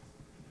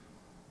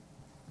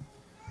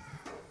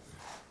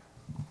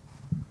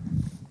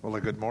Well,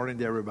 good morning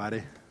to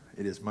everybody.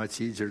 It is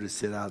much easier to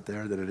sit out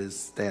there than it is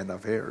stand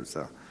up here.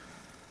 So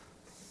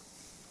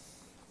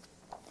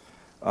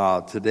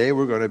today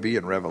we're going to be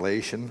in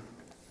Revelation.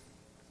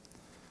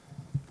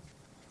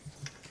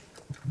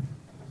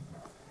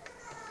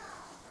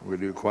 We're going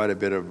to do quite a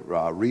bit of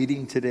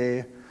reading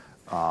today,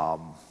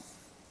 but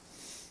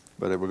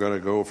we're going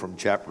to go from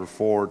chapter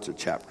 4 to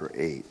chapter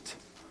 8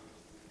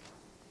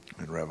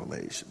 in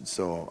Revelation.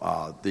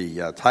 So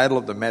the title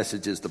of the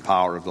message is The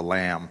Power of the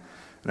Lamb.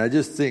 And I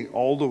just think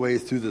all the way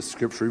through the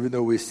scripture, even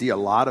though we see a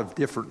lot of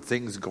different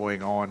things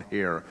going on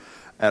here,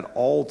 at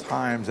all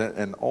times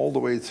and all the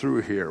way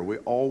through here, we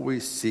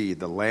always see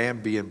the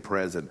Lamb being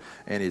present,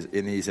 and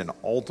he's in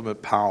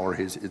ultimate power.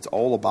 It's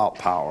all about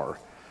power.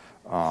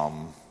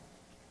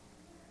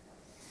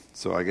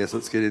 So I guess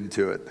let's get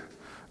into it.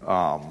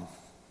 So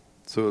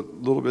a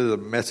little bit of the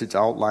message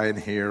outline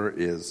here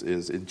is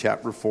in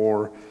chapter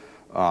 4.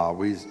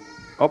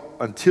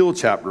 Up until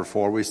chapter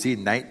 4, we see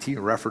 19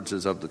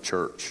 references of the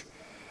church.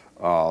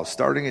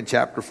 Starting in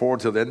chapter 4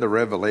 till the end of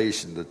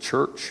Revelation, the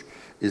church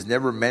is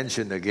never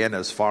mentioned again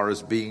as far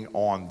as being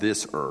on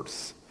this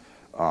earth.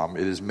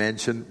 It is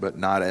mentioned, but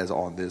not as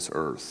on this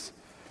earth.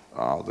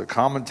 The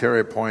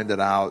commentary pointed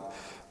out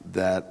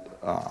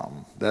that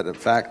the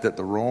fact that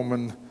the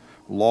Roman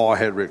law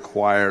had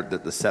required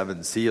that the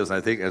seven seals, and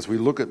I think as we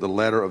look at the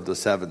letter of the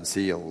seven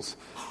seals,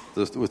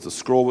 with the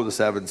scroll with the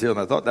seven seals,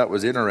 and I thought that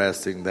was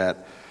interesting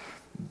that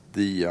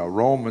the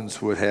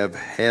Romans would have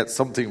had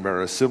something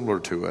very similar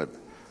to it.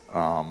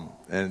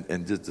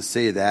 And just to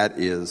say that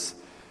is,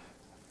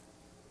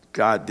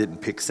 God didn't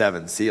pick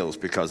seven seals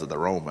because of the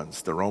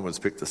Romans. The Romans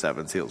picked the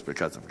seven seals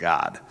because of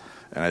God.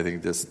 And I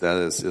think that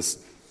is just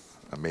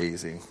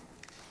amazing.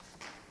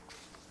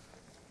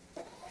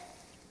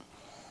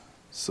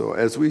 So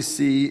as we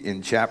see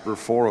in chapter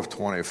 4 of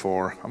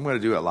 24, I'm going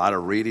to do a lot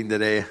of reading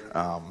today.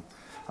 I'm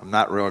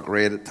not real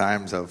great at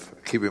times of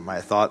keeping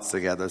my thoughts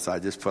together, so I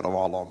just put them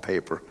all on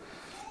paper.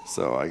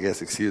 So I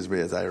guess excuse me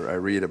as I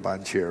read a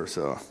bunch here.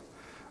 So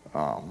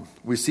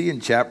we see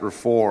in chapter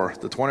 4,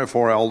 the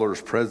 24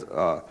 elders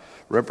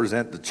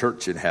represent the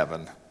church in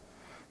heaven.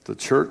 The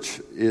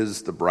church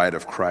is the bride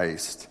of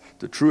Christ.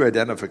 The true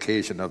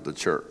identification of the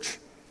church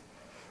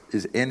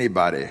is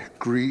anybody,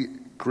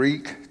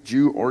 Greek,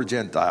 Jew, or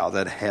Gentile,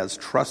 that has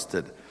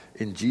trusted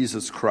in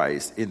Jesus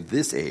Christ in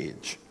this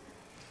age.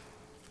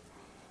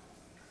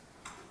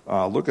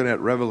 Looking at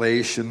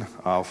Revelation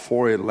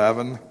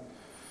 4:11.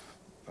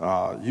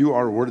 You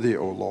are worthy,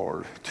 O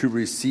Lord, to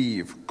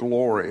receive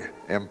glory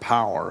and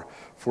power,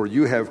 for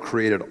you have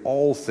created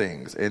all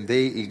things, and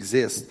they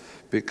exist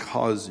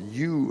because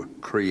you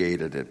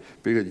created it,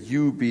 because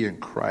you, being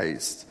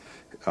Christ,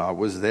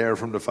 was there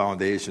from the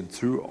foundation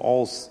through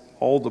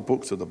all the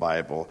books of the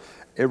Bible.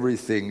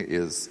 Everything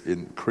is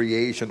in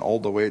creation all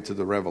the way to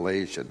the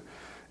Revelation.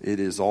 It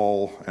is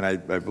all, and I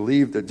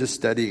believe that just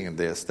studying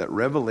this, that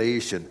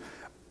Revelation,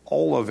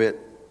 all of it,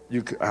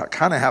 you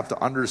kind of have to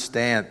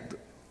understand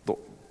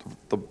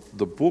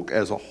the book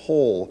as a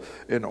whole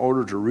in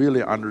order to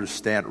really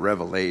understand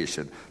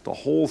Revelation. The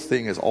whole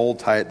thing is all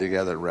tied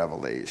together in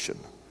Revelation.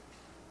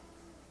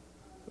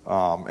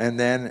 And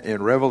then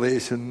in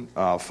Revelation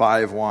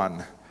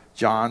 5:1,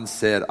 John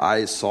said,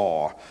 I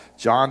saw.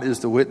 John is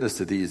the witness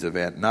to these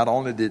events. Not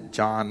only did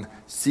John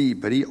see,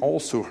 but he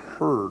also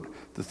heard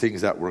the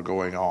things that were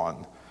going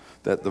on.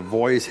 That the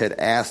voice had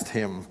asked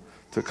him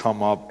to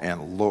come up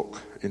and look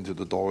into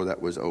the door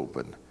that was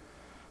open.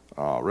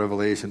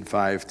 Revelation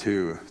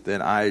 5:2.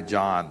 Then I,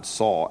 John,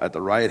 saw at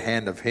the right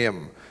hand of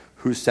him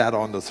who sat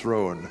on the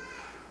throne,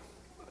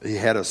 he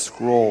had a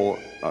scroll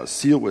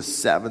sealed with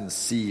seven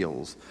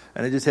seals.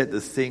 And I just had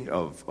to think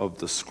of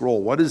the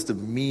scroll. What is the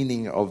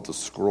meaning of the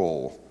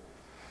scroll?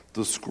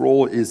 The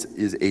scroll is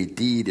a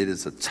deed. It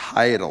is a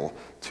title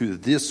to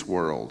this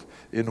world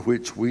in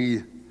which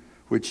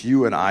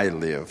you and I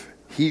live.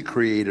 He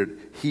created,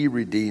 he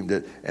redeemed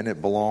it, and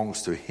it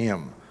belongs to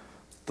him,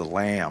 the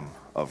Lamb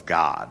of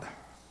God.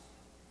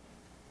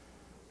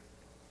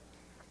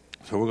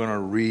 So we're going to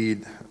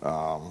read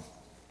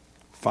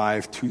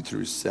 5:2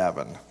 through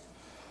 7.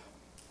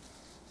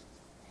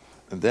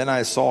 And then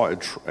I saw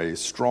a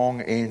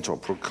strong angel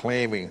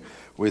proclaiming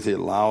with a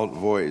loud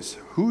voice,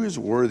 who is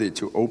worthy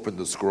to open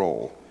the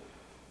scroll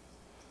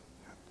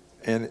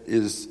and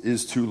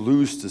is to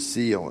loose the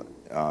seal?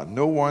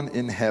 No one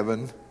in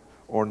heaven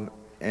or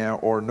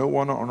no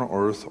one on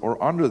earth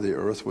or under the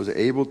earth was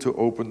able to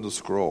open the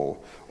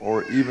scroll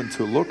or even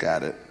to look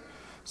at it.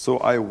 So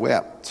I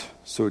wept.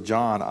 So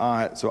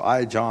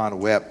I, John,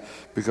 wept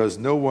because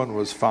no one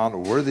was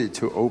found worthy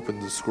to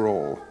open the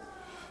scroll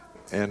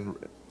and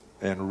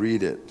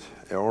read it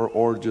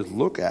or just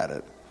look at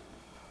it.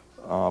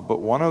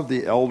 But one of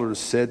the elders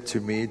said to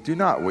me, do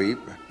not weep.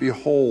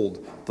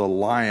 Behold, the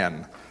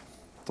lion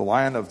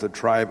of the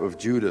tribe of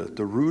Judah,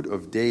 the root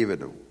of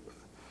David,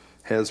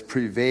 has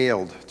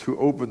prevailed to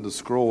open the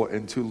scroll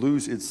and to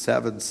loose its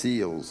seven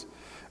seals.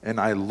 And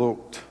I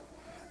looked,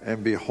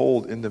 and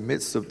behold, in the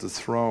midst of the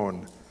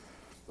throne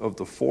of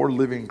the four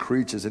living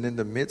creatures, and in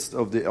the midst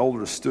of the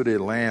elders stood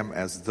a lamb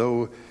as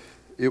though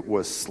it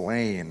was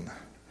slain,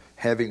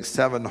 having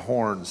 7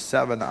 horns,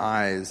 7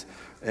 eyes,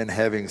 and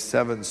having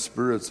 7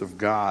 spirits of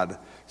God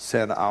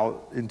sent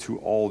out into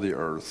all the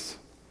earth.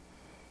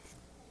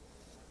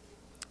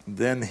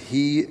 Then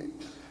he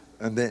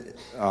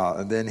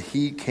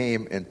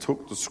came and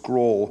took the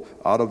scroll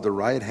out of the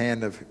right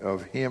hand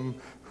of him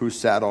who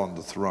sat on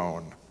the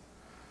throne.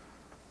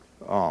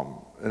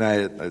 And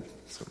I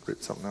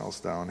wrote something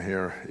else down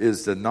here.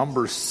 Is the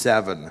number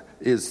 7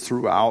 is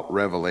throughout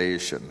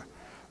Revelation.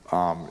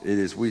 It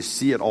is, we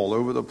see it all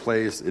over the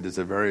place. It is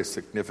a very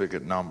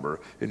significant number.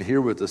 And here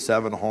with the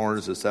 7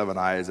 horns, the 7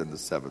 eyes, and the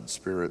 7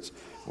 spirits.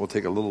 We'll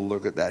take a little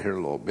look at that here in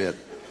a little bit.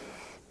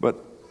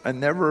 But I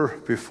never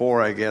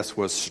before, I guess,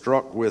 was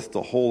struck with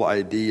the whole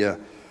idea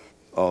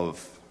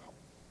of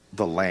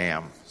the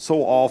Lamb.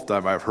 So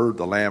often I've heard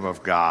the Lamb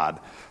of God,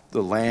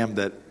 the Lamb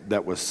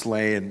that was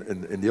slain.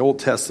 In the Old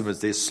Testament,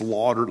 they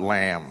slaughtered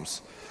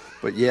lambs.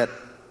 But yet,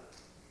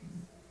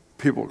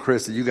 people,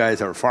 Chris, you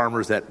guys are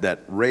farmers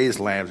that raise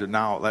lambs, and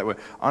now that way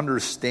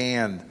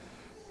understand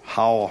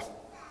how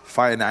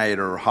finite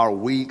or how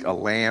weak a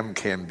lamb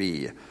can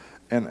be.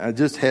 And I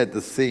just had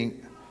to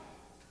think,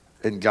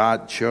 and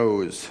God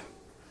chose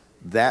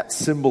that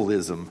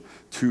symbolism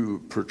to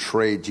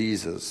portray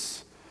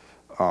Jesus,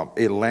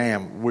 a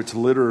lamb, which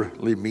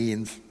literally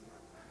means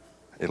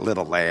a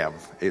little lamb,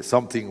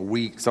 something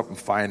weak, something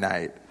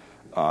finite,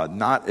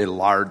 not a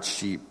large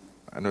sheep.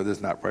 I know this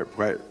is not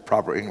quite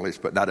proper English,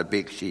 but not a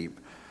big sheep.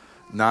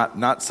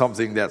 Not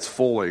something that's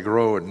fully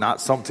grown,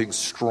 not something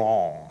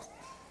strong.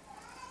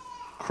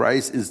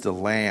 Christ is the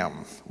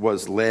Lamb,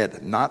 was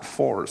led, not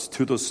forced,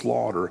 to the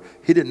slaughter.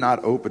 He did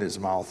not open his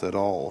mouth at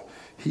all.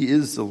 He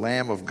is the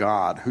Lamb of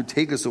God who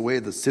taketh away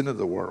the sin of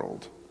the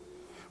world.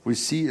 We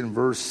see in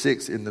verse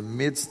 6, in the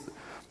midst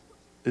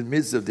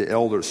of the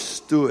elders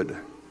stood.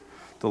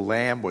 The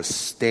Lamb was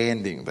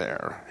standing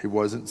there. He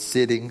wasn't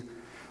sitting.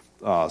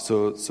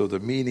 So the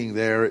meaning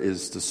there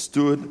is to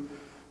stood,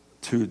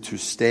 to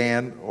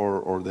stand,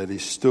 or that he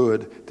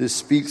stood. This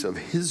speaks of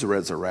his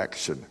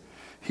resurrection.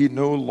 He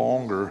no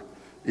longer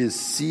is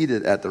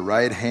seated at the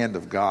right hand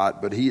of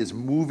God, but he is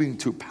moving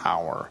to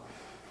power.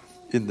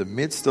 In the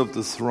midst of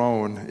the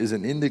throne is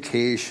an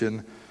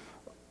indication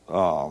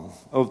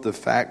of the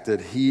fact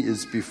that he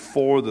is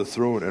before the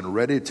throne and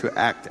ready to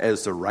act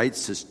as the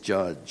righteous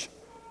judge.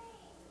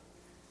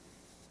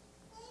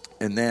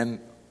 And then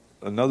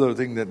another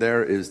thing that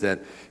there is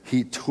that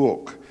he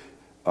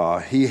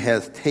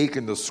has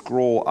taken the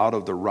scroll out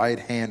of the right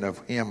hand of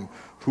him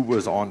who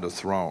was on the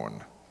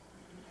throne.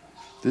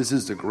 This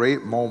is the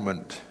great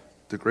moment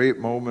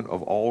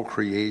of all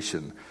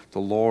creation. The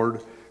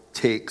Lord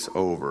takes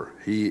over.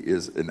 He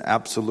is in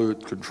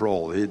absolute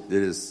control. It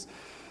is,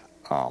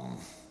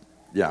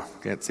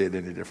 can't say it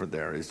any different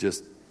there. It's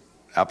just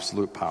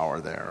absolute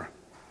power there.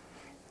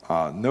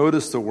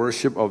 Notice the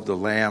worship of the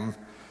Lamb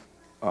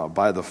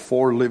by the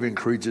 4 living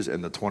creatures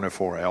and the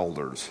 24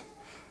 elders.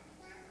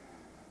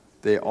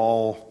 They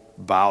all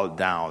bowed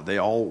down. They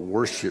all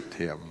worshiped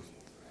him.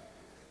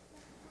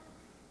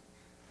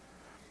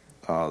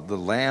 The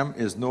Lamb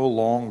is no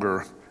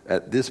longer,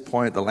 at this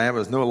point, the Lamb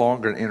is no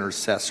longer an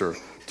intercessor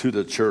to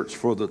the church,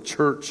 for the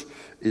church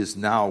is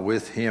now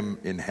with him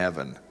in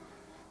heaven.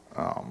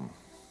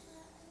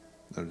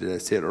 Did I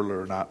say it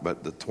earlier or not?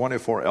 But the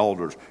 24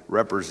 elders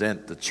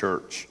represent the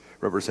church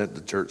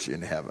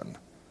in heaven.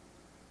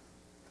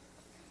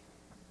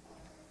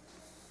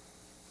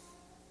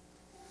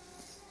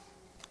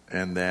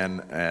 And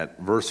then at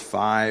verse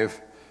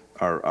 5,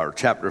 or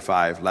chapter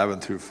 5, 11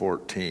 through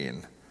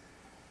 14.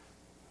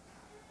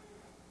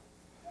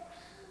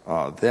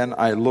 Then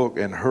I looked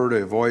and heard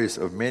a voice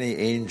of many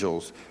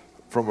angels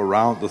from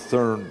around the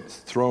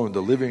throne,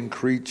 the living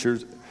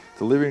creatures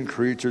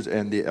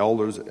and the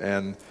elders,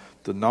 and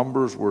the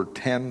numbers were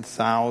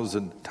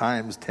 10,000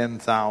 times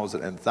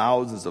 10,000 and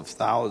thousands of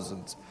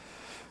thousands,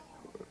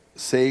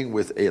 saying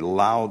with a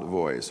loud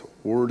voice,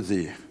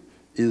 "Worthy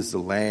is the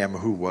Lamb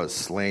who was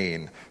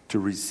slain to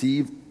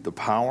receive the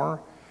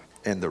power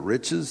and the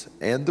riches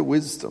and the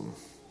wisdom,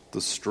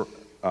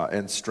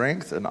 and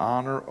strength and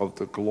honor of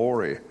the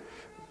glory,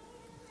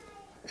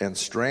 and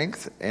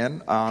strength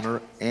and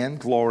honor and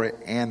glory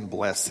and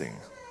blessing.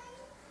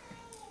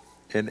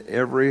 And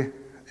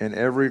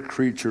every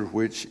creature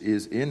which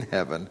is in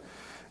heaven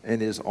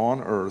and is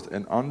on earth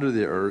and under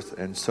the earth,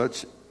 and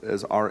such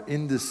as are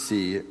in the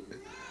sea,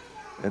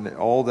 and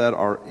all that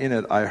are in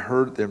it, I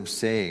heard them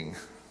saying,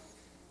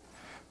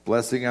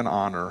 blessing and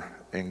honor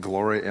and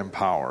glory and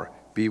power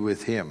be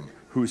with him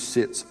who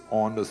sits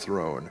on the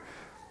throne,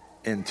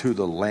 and to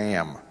the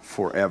Lamb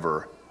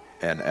forever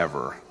and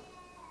ever."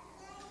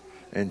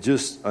 And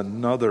just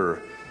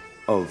another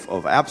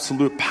of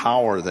absolute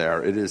power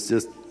there. It is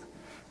just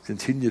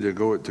continue to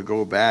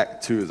go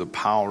back to the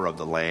power of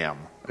the Lamb.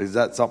 Is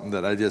that something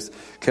that I just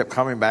kept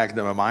coming back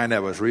into my mind? I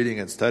was reading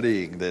and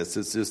studying this.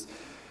 It's just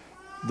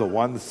the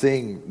one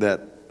thing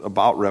that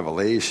about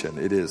Revelation.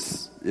 It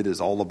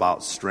is all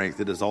about strength.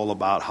 It is all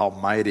about how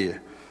mighty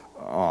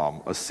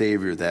a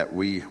Savior that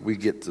we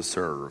get to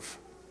serve.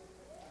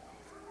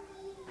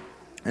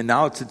 And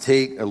now to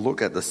take a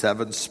look at the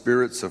seven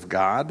spirits of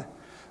God.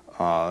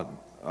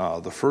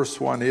 The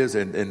first one is,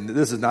 and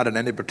this is not in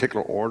any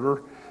particular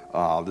order.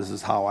 This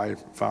is how I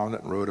found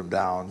it and wrote them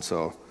down.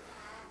 So,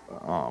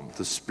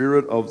 the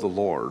Spirit of the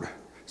Lord,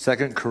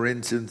 2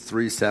 Corinthians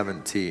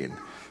 3:17.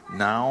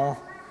 Now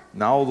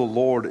the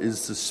Lord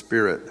is the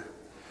Spirit,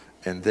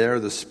 and there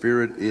the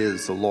Spirit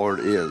is, the Lord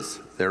is.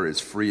 There is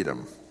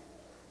freedom.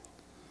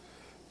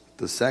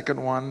 The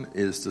second one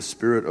is the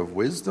Spirit of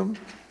wisdom,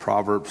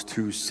 Proverbs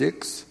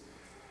 2:6.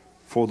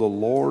 For the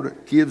Lord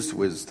gives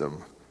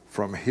wisdom.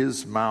 From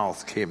his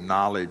mouth came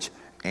knowledge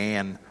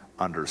and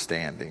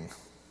understanding.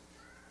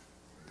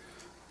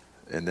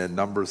 And then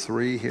number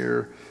 3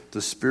 here,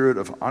 the Spirit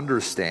of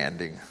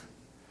understanding,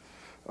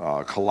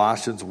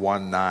 Colossians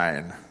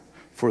 1:9.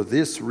 For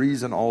this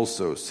reason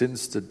also,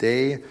 since the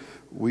day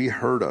we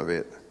heard of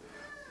it,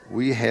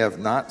 we have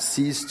not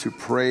ceased to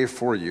pray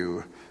for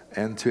you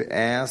and to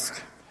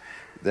ask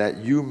that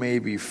you may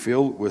be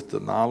filled with the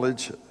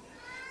knowledge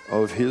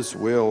of his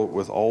will,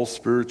 with all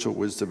spiritual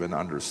wisdom and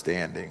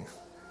understanding.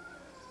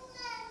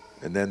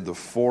 And then the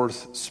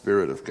fourth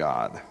Spirit of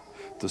God,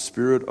 the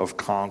Spirit of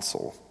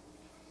counsel,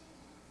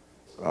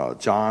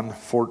 John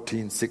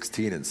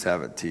 14:16 and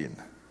 17.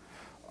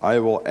 I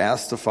will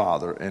ask the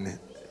Father,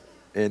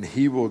 and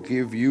he will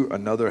give you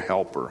another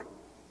helper.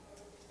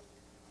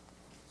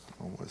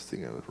 I almost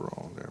think I was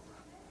wrong there.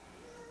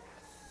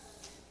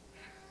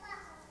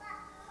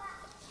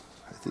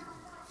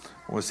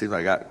 I want to see if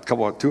I got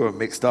two of them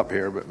mixed up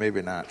here, but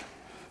maybe not.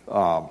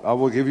 I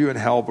will give you an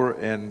helper,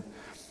 and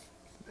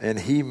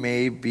he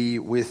may be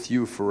with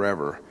you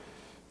forever.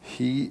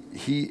 He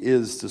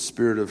is the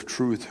Spirit of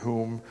truth,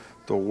 whom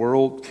the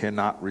world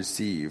cannot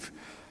receive,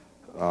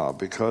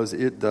 because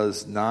it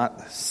does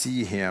not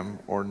see him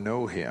or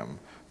know him.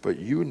 But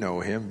you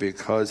know him,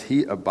 because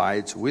he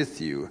abides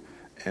with you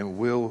and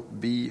will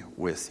be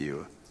with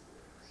you.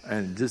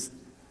 And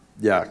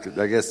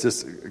I guess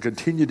just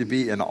continue to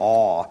be in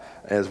awe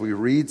as we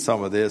read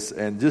some of this,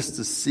 and just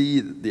to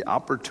see the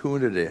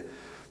opportunity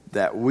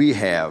that we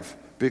have,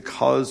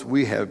 because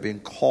we have been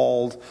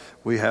called,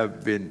 we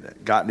have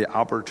gotten the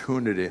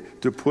opportunity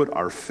to put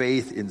our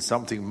faith in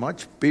something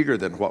much bigger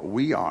than what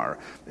we are,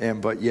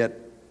 but yet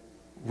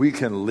we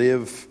can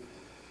live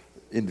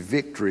in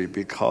victory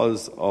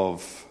because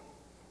of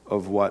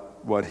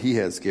what he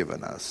has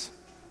given us.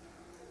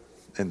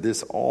 And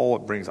this all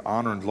brings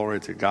honor and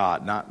glory to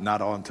God,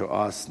 not onto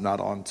us,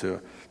 not onto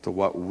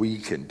what we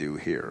can do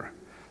here.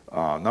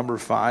 Number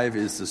 5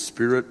 is the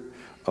Spirit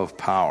of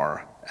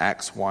power,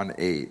 Acts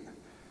 1:8.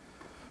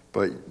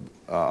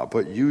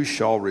 But you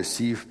shall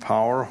receive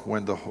power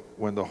when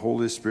the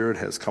Holy Spirit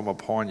has come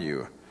upon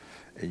you,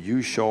 and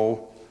you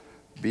shall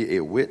be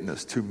a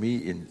witness to me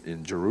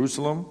in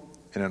Jerusalem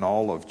and in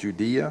all of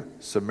Judea,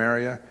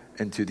 Samaria,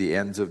 and to the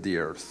ends of the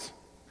earth.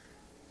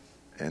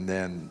 And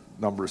then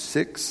number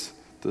 6,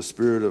 the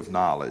Spirit of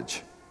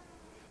knowledge,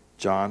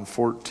 John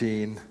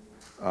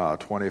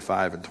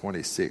 14:25 and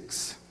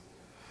 26.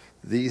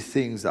 These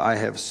things I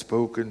have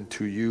spoken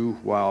to you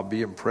while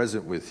being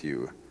present with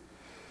you.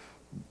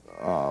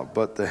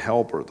 But the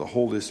Helper, the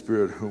Holy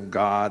Spirit, whom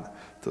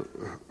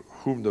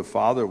the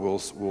Father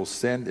will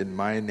send in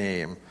my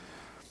name,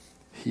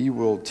 he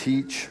will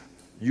teach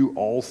you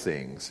all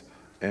things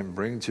and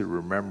bring to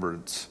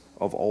remembrance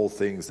of all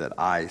things that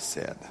I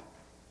said.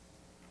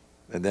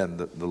 And then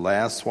the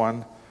last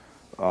one,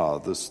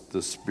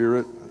 the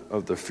spirit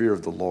of the fear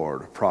of the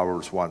Lord,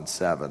 Proverbs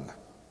 1:7.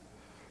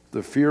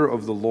 The fear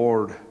of the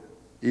Lord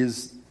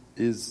is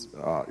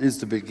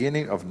the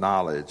beginning of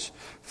knowledge.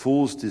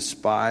 Fools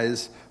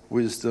despise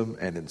wisdom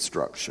and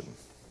instruction.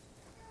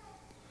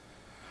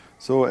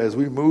 So as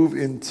we move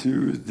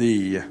into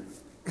the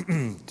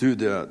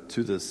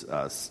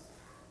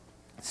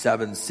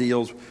seven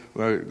seals,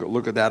 we're going to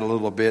look at that a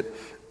little bit.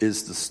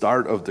 Is the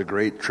start of the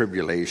Great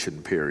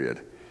Tribulation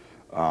period.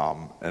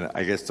 And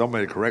I guess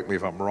somebody correct me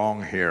if I'm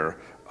wrong here,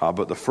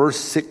 but the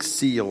first 6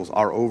 seals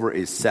are over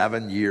a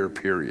 7-year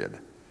period.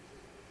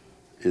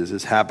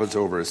 This happens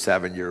over a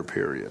 7-year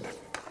period.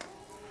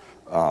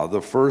 When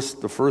the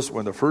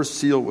first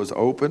seal was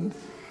opened,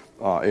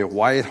 a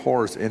white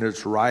horse and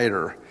its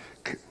rider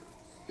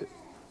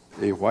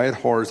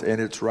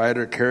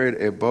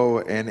carried a bow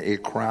and a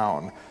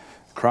crown.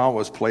 Crown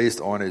was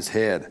placed on his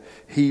head.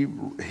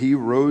 He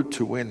rode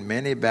to win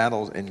many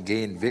battles and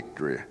gain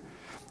victory.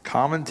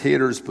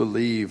 Commentators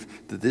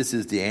believe that this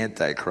is the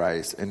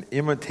Antichrist, an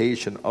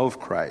imitation of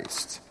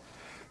Christ.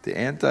 The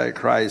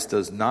Antichrist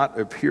does not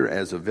appear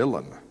as a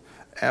villain.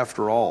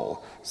 After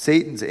all,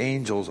 Satan's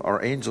angels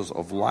are angels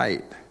of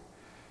light.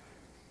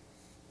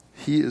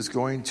 He is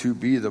going to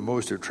be the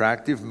most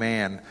attractive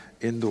man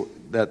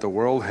that the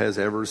world has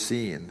ever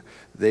seen.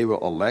 They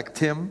will elect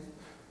him,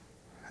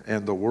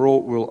 and the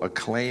world will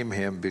acclaim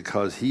him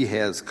because he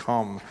has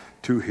come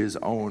to his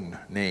own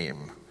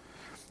name.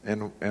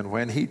 And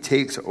when he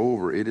takes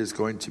over, it is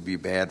going to be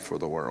bad for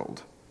the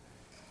world.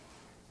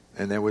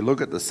 And then we look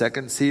at the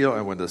second seal,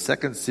 and when the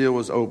second seal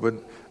was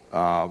opened,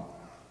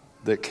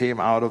 that came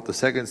out of the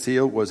second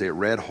seal was a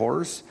red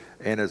horse,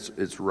 and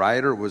its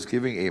rider was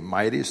giving a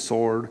mighty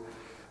sword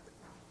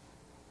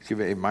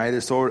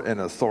and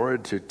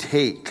authority to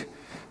take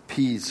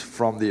peace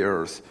from the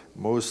earth,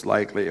 most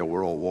likely a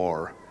world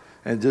war.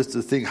 And just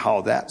to think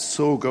how that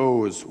so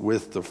goes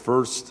with the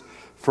first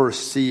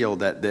seal,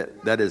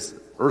 that is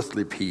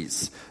earthly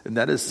peace. And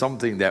that is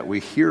something that we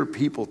hear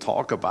people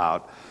talk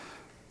about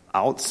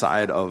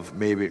outside of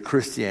maybe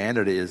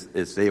Christianity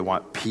is they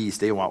want peace,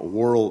 they want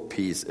world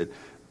peace.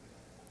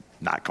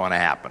 Not going to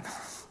happen.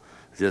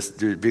 Just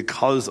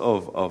because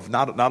of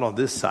not on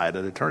this side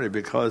of eternity,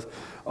 because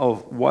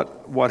of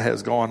what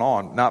has gone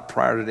on, not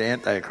prior to the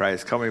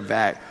Antichrist coming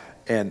back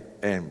and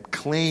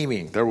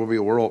claiming there will be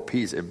world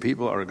peace, and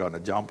people are going to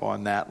jump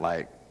on that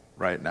like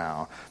right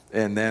now.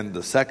 And then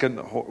the second,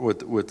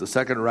 with the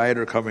second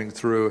rider coming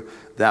through,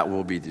 that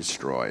will be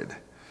destroyed.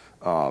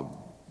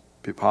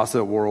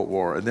 Possible world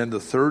war. And then the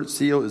third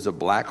seal is a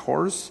black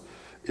horse.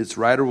 Its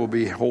rider will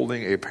be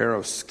holding a pair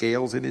of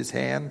scales in his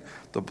hand.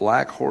 The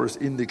black horse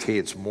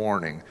indicates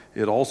mourning.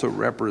 It also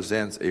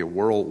represents a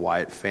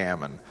worldwide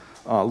famine.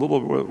 A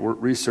little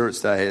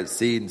research that I had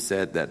seen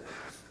said that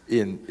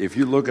if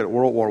you look at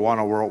World War I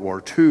or World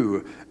War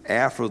II,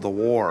 after the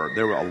war,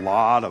 there were a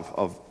lot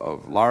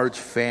of large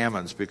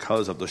famines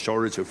because of the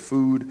shortage of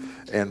food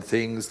and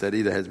things that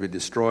either has been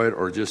destroyed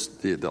or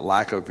just the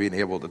lack of being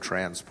able to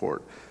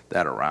transport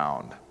that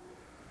around.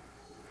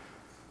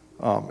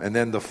 And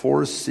then the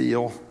fourth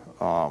seal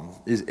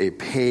is a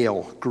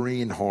pale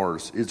green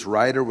horse. Its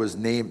rider was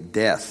named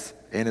Death,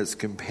 and its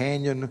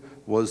companion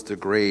was the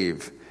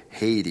grave,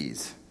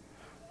 Hades.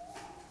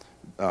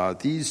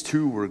 These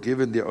two were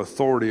given the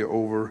authority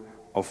over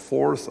a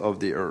fourth of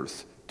the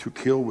earth to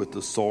kill with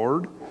the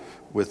sword,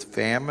 with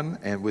famine,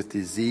 and with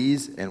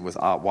disease, and with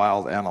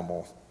wild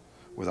animals.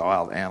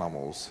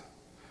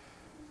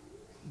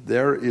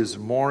 There is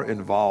more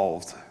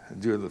involved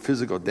during the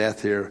physical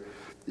death here.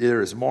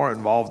 There is more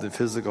involved in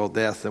physical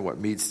death than what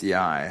meets the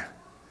eye.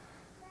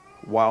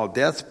 While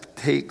death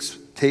takes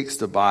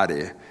the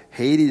body,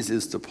 Hades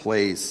is the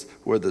place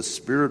where the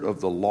spirit of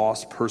the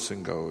lost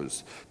person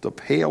goes. The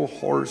pale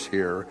horse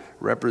here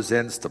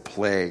represents the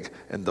plague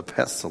and the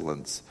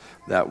pestilence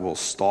that will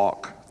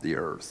stalk the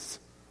earth.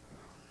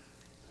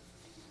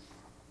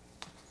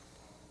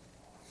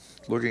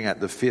 Looking at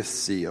the fifth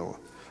seal,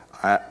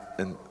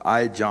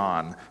 I,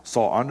 John,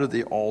 saw under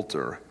the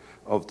altar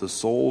of the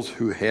souls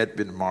who had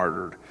been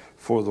martyred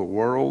for the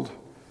word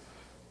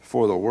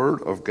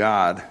of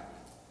God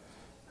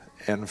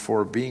and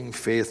for being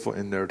faithful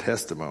in their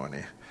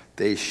testimony.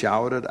 They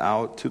shouted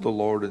out to the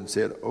Lord and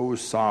said, O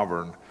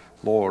sovereign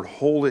Lord,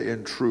 holy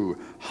and true,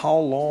 how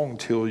long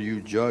till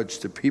you judge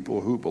the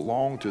people who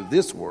belong to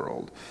this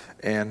world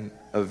and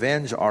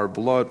avenge our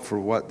blood for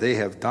what they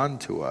have done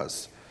to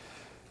us?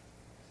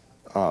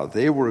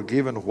 They were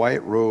given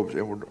white robes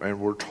and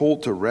were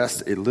told to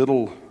rest a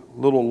little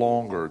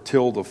longer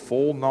till the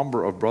full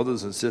number of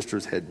brothers and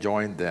sisters had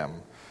joined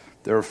them.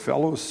 Their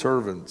fellow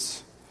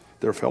servants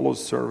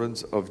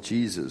of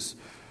Jesus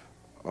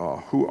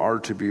who are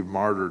to be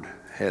martyred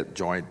had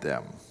joined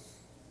them.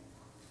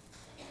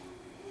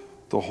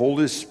 The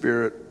Holy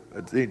Spirit,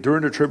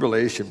 during the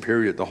tribulation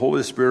period, the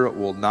Holy Spirit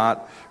will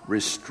not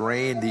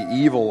restrain the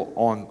evil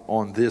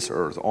on this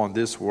earth, on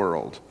this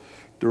world,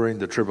 during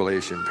the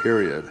tribulation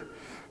period.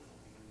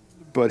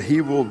 But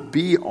he will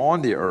be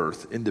on the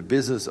earth in the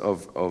business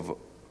of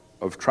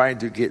trying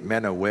to get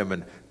men and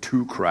women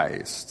to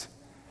Christ.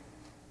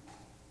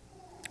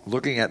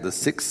 Looking at the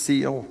sixth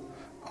seal,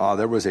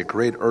 there was a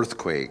great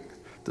earthquake.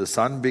 The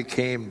sun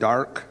became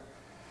dark.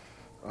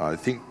 I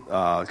think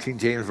King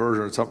James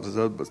Version or something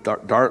says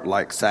dark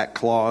like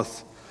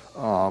sackcloth.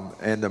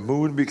 And the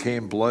moon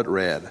became blood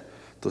red.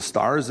 The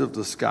stars of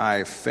the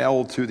sky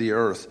fell to the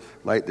earth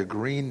like the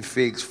green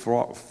figs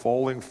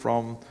falling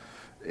from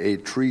a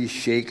tree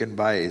shaken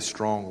by a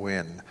strong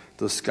wind.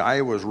 The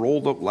sky was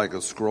rolled up like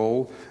a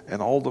scroll,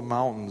 and all the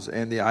mountains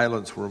and the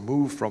islands were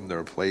moved from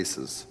their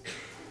places.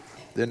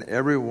 Then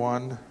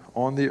everyone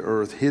on the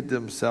earth hid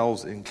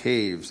themselves in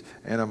caves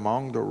and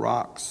among the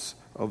rocks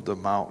of the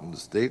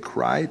mountains. They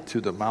cried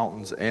to the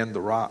mountains and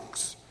the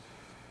rocks,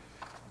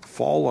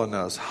 "Fall on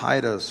us,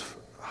 hide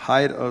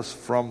us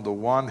from the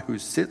one who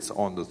sits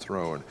on the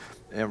throne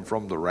and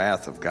from the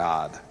wrath of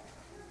God."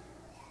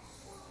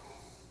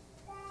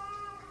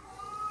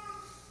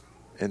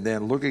 And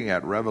then looking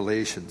at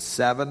Revelation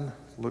 7,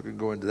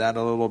 go into that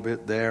a little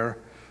bit there.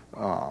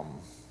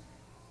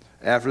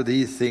 After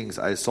these things,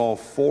 I saw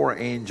 4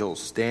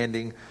 angels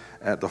standing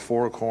at the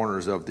 4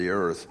 corners of the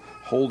earth,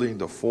 holding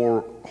the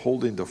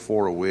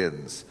four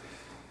winds.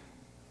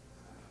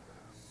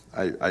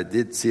 I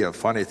did see a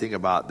funny thing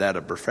about that.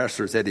 A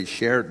professor said he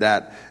shared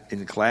that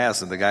in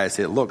class, and the guy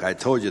said, "Look, I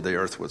told you the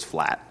earth was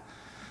flat."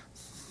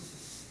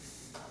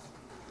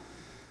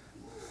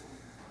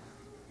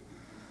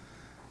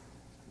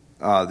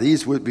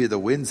 These would be the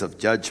winds of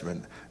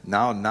judgment.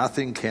 Now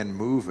nothing can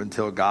move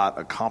until God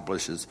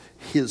accomplishes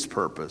his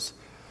purpose.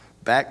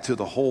 Back to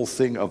the whole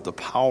thing of the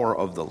power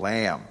of the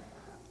Lamb.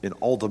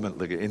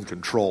 ultimately in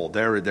control.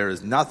 There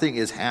is nothing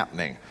is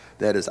happening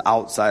that is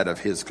outside of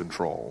his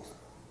control.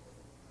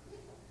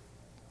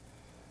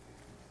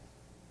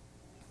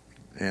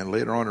 And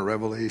later on in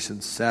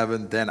Revelation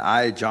 7, then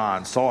I,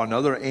 John, saw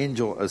another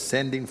angel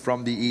ascending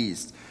from the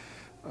east.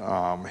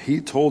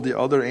 He told the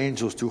other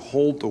angels to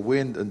hold the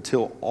wind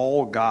until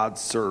all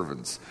God's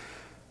servants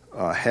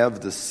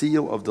have the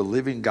seal of the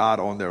living God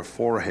on their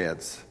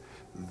foreheads.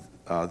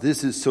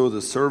 This is so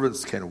the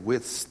servants can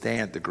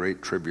withstand the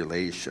great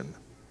tribulation.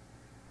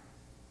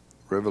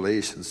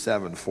 Revelation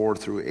 7, 4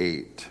 through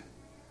 8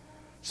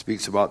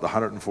 speaks about the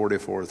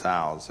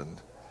 144,000.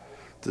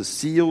 The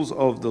seals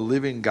of the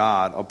living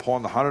God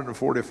upon the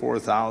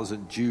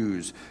 144,000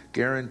 Jews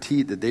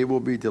guaranteed that they will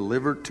be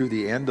delivered to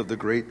the end of the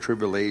great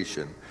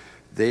tribulation.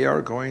 They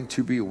are going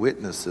to be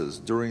witnesses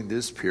during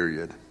this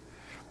period.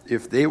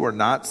 If they were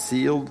not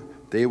sealed,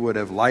 they would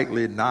have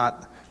likely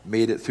not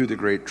made it through the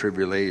great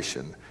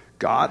tribulation.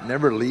 God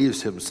never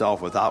leaves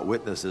himself without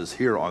witnesses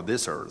here on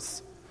this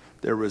earth.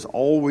 There is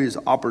always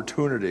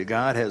opportunity.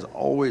 God has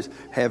always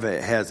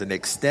has an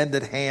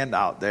extended hand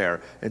out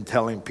there in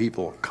telling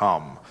people,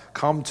 come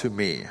to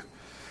me.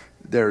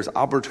 There's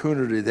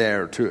opportunity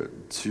there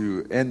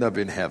to end up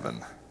in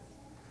heaven.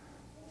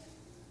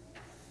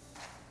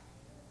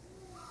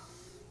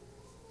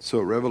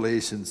 So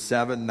Revelation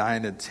 7,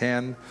 9, and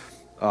 10,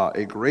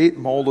 a great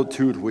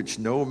multitude which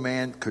no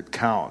man could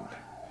count.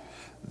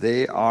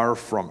 They are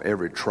from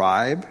every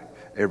tribe,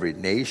 every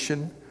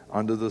nation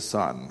under the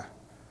sun.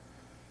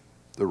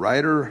 The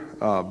writer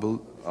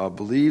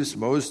believes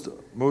most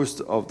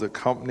of the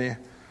company,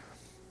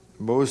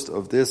 most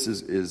of this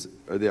is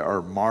they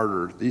are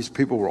martyred. These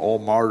people were all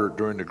martyred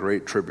during the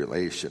Great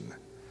Tribulation.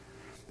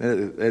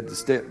 And it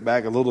step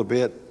back a little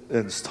bit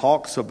and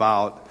talks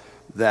about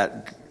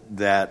that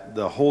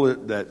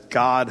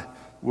God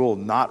will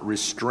not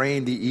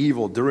restrain the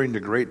evil during the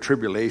Great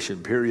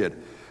Tribulation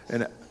period.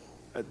 And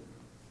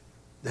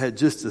had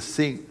just to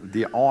think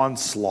the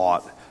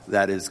onslaught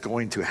that is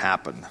going to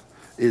happen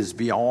is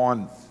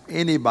beyond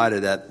anybody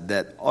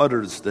that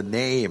utters the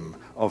name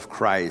of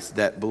Christ,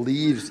 that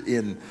believes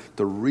in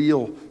the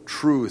real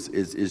truth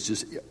is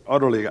just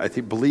utterly, I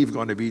think,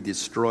 going to be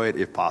destroyed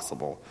if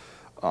possible.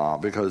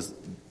 Because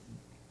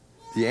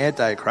the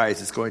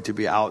Antichrist is going to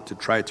be out to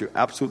try to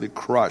absolutely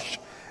crush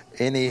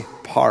any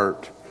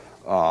part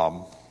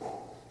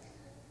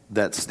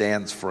that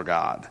stands for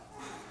God.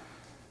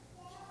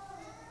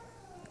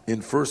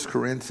 In 1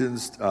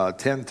 Corinthians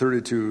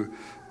 10:32,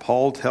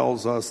 Paul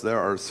tells us there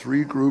are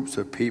three groups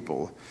of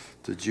people: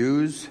 the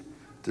Jews,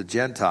 the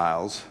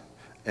Gentiles,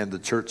 and the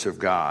church of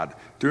God.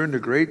 During the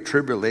Great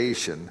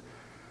Tribulation,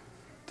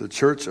 the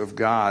church of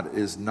God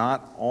is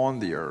not on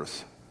the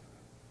earth,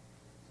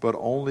 but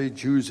only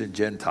Jews and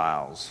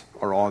Gentiles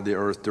are on the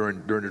earth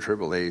during the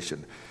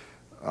tribulation.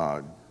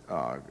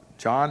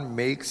 John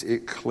makes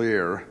it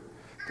clear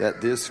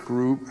that this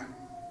group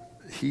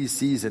he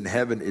sees in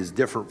heaven is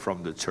different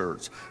from the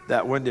church.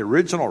 That when the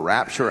original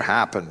rapture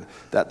happened,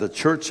 that the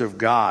church of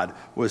God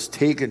was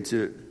taken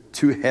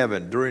to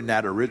heaven during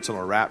that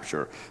original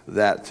rapture,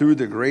 that through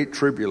the Great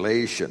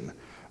Tribulation,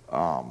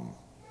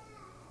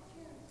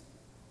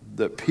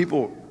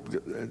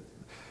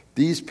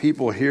 these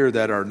people here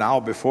that are now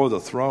before the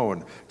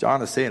throne,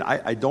 John is saying,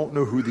 I don't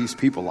know who these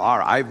people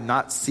are. I've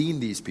not seen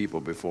these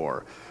people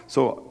before.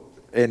 So,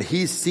 and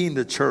he's seen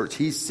the church.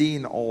 He's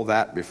seen all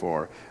that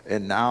before.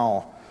 And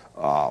now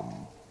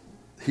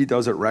he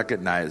doesn't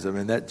recognize them.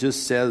 And that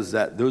just says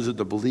that those are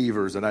the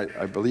believers. And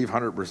I believe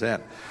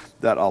 100%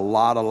 that a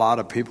lot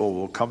of people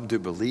will come to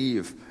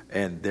believe,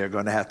 and they're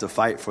going to have to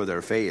fight for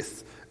their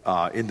faith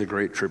in the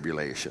Great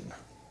Tribulation.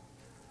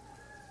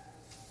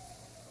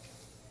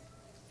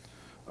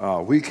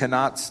 We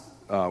cannot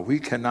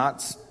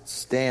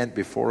stand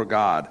before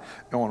God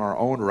on our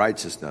own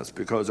righteousness,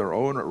 because our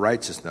own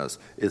righteousness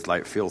is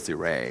like filthy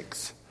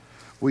rags.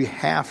 We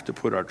have to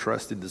put our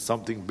trust into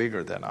something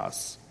bigger than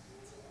us.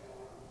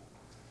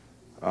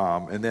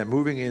 And then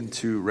moving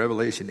into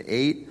Revelation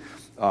 8,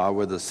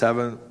 with the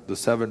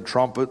seven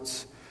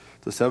trumpets.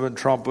 The seven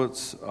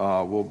trumpets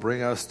will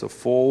bring us the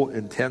full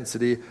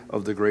intensity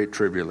of the Great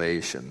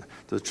Tribulation.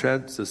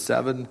 The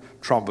seven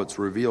trumpets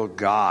reveal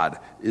God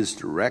is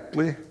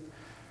directly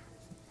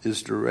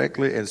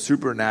and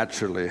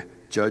supernaturally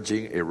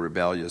judging a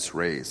rebellious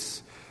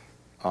race.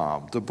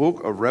 The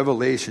book of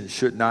Revelation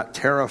should not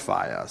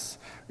terrify us.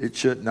 It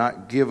should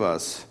not give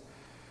us.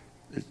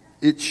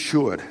 It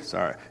should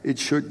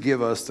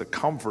give us the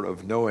comfort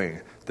of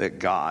knowing that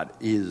God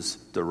is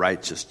the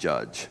righteous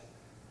judge.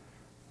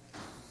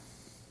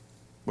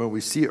 When we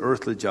see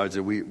earthly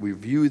judges, we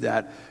view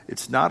that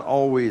it's not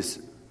always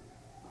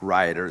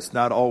right, or it's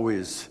not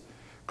always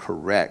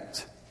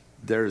correct.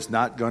 There's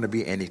not going to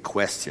be any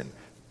question.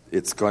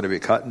 It's going to be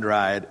cut and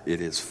dried.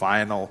 It is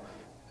final,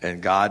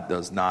 and God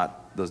is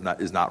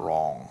not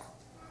wrong.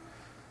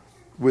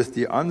 With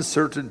the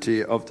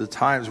uncertainty of the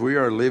times we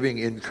are living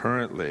in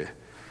currently,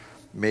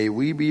 may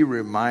we be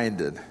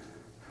reminded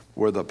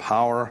where the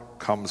power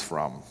comes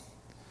from.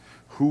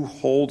 Who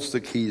holds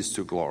the keys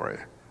to glory?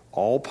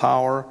 All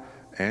power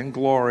and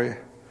glory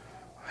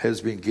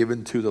has been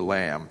given to the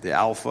Lamb, the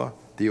Alpha,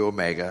 the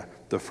Omega,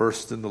 the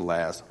first and the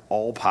last.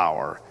 All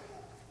power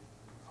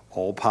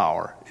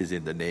is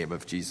in the name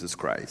of Jesus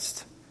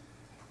Christ.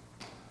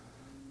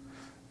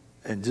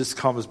 And just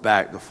comes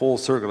back, the full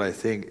circle, I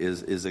think,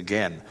 is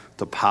again,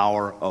 the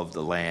power of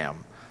the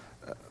Lamb.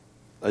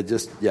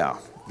 Just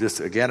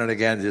again and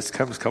again, just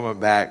coming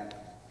back,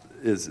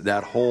 is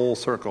that whole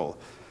circle.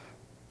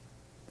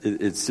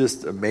 It's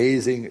just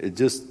amazing. It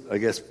just, I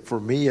guess, for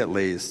me at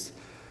least,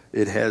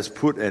 it has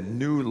put a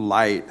new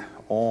light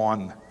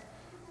on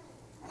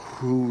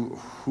who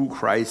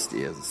Christ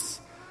is.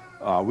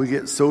 We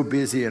get so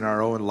busy in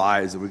our own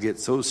lives, and we get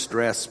so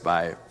stressed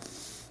by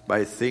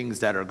things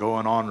that are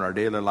going on in our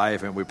daily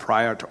life, and we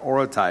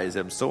prioritize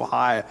them so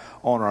high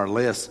on our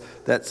list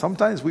that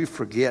sometimes we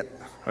forget,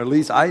 or at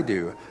least I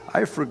do,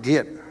 I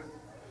forget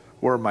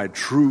where my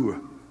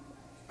true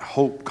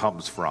hope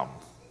comes from.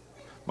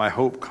 My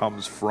hope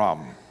comes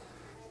from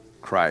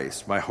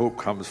Christ. My hope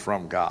comes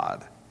from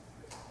God.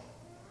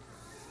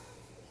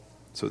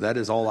 So that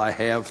is all I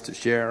have to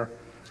share.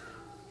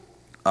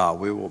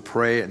 We will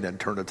pray and then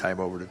turn the time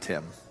over to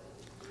Tim.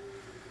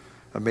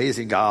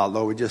 Amazing God,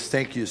 Lord, we just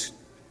thank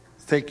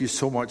you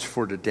so much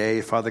for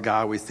today. Father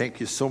God, we thank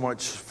you so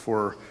much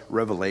for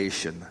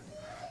revelation.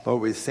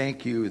 Lord, we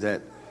thank you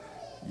that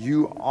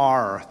you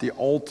are the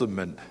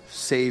ultimate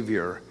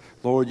Savior.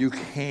 Lord, you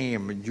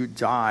came and you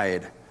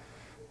died.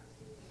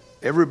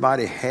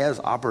 Everybody has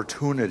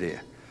opportunity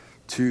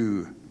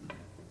to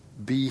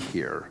be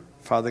here.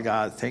 Father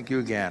God, thank you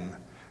again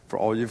for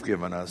all you've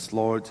given us.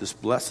 Lord,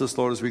 just bless us,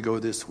 Lord, as we go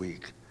this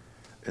week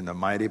in the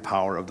mighty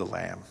power of the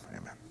Lamb. Amen.